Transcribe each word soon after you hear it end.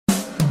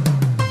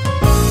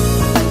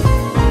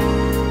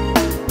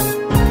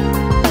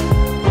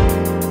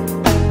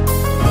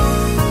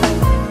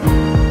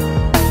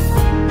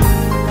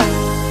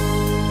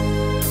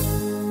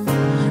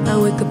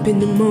in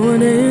the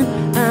morning,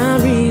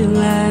 I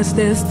realize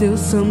there's still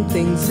some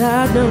things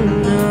I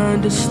don't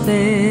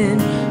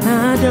understand.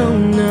 I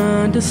don't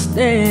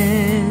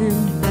understand.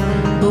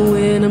 But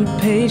when I'm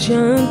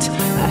patient,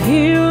 I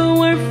hear a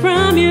word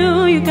from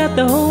you. You got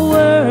the whole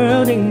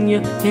world in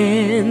your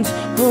hands,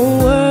 whole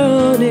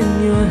world in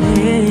your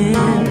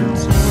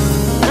hands.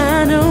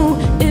 I know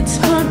it's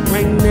hard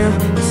right now.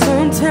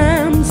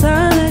 Sometimes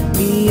I let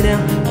me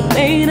down. I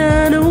may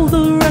not know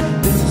the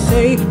right things to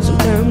say.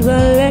 Sometimes I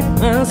let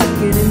myself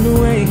get in the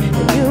way.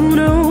 And you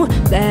know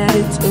that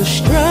it's a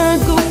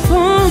struggle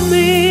for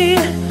me,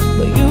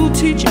 but you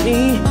teach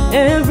me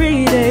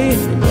every day.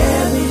 And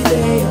every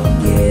day I'm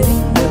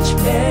getting much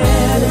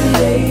better. Every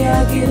day I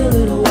get a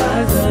little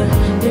wiser.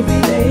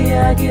 Every day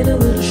I get a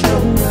little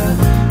stronger.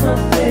 My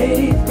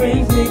faith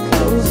brings me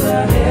closer.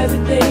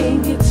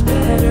 Everything gets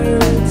better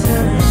in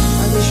time.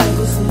 I may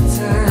struggle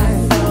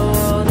sometimes,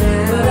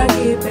 but I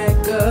get back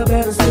up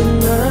and I still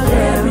learn.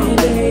 Every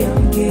day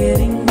I'm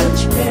getting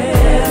much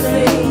better.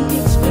 Everything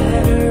gets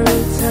better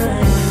in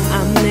time. I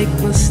make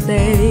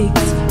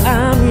mistakes. I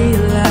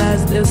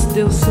realize there's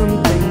still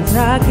some things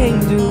I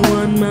can't do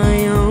on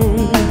my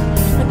own.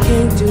 I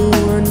can't do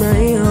on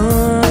my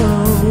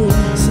own.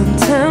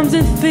 Sometimes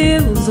it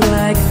feels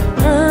like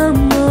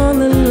I'm all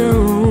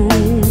alone,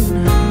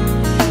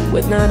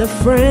 with not a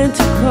friend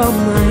to call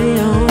my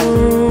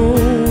own.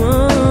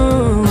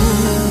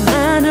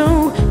 I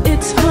know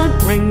it's hard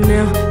right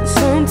now.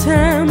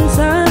 Sometimes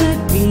I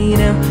let me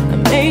down. I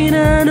may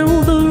not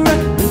know the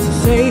right things to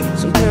say.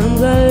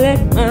 Sometimes I let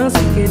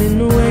myself get in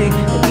the way.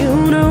 And you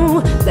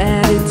know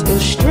that it's a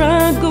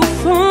struggle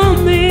for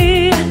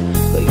me,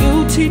 but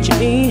you teach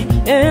me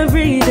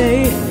every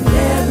day. And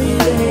every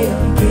day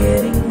I'm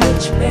getting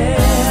much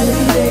better.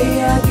 Every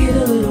day I get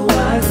a little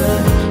wiser.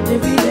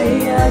 Every day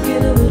I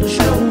get a little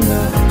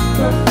stronger.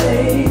 My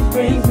faith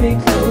brings me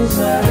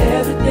closer.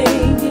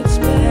 Everything gets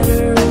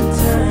better in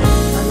time.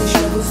 I may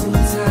struggle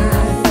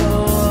sometimes,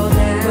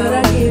 but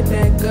I get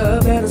back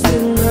up and I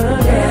still learn.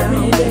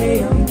 Every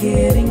day I'm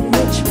getting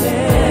much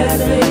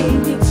better.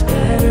 Everything gets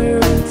better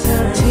in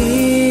time.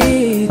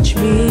 Teach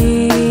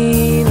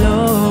me,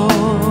 Lord.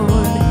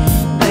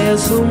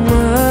 There's so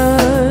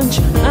much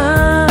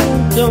I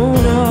don't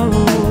know.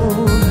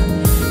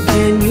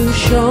 Can you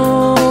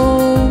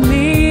show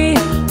me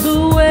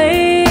the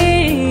way?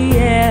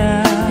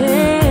 Yeah.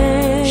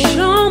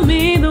 Show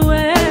me the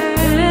way.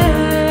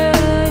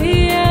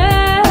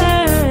 Yeah.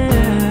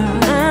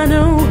 I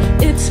know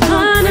it's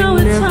hard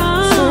right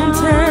now.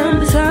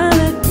 Sometimes I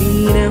let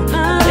me down. I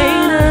may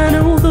not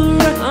know the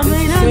right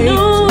things to say.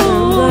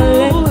 Sometimes I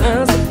let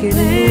myself get in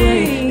the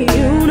way. And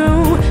you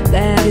know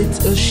that it's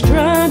a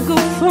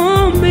struggle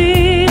for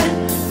me,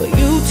 but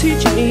you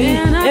teach me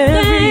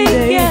every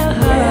day.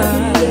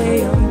 Every day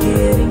I'm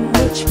getting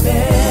much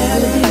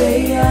better. Every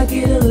day I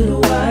get a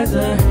little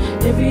wiser.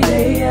 Every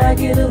day I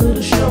get a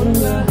little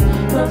stronger.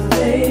 My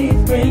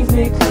faith brings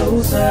me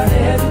closer.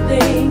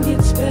 Everything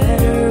gets better.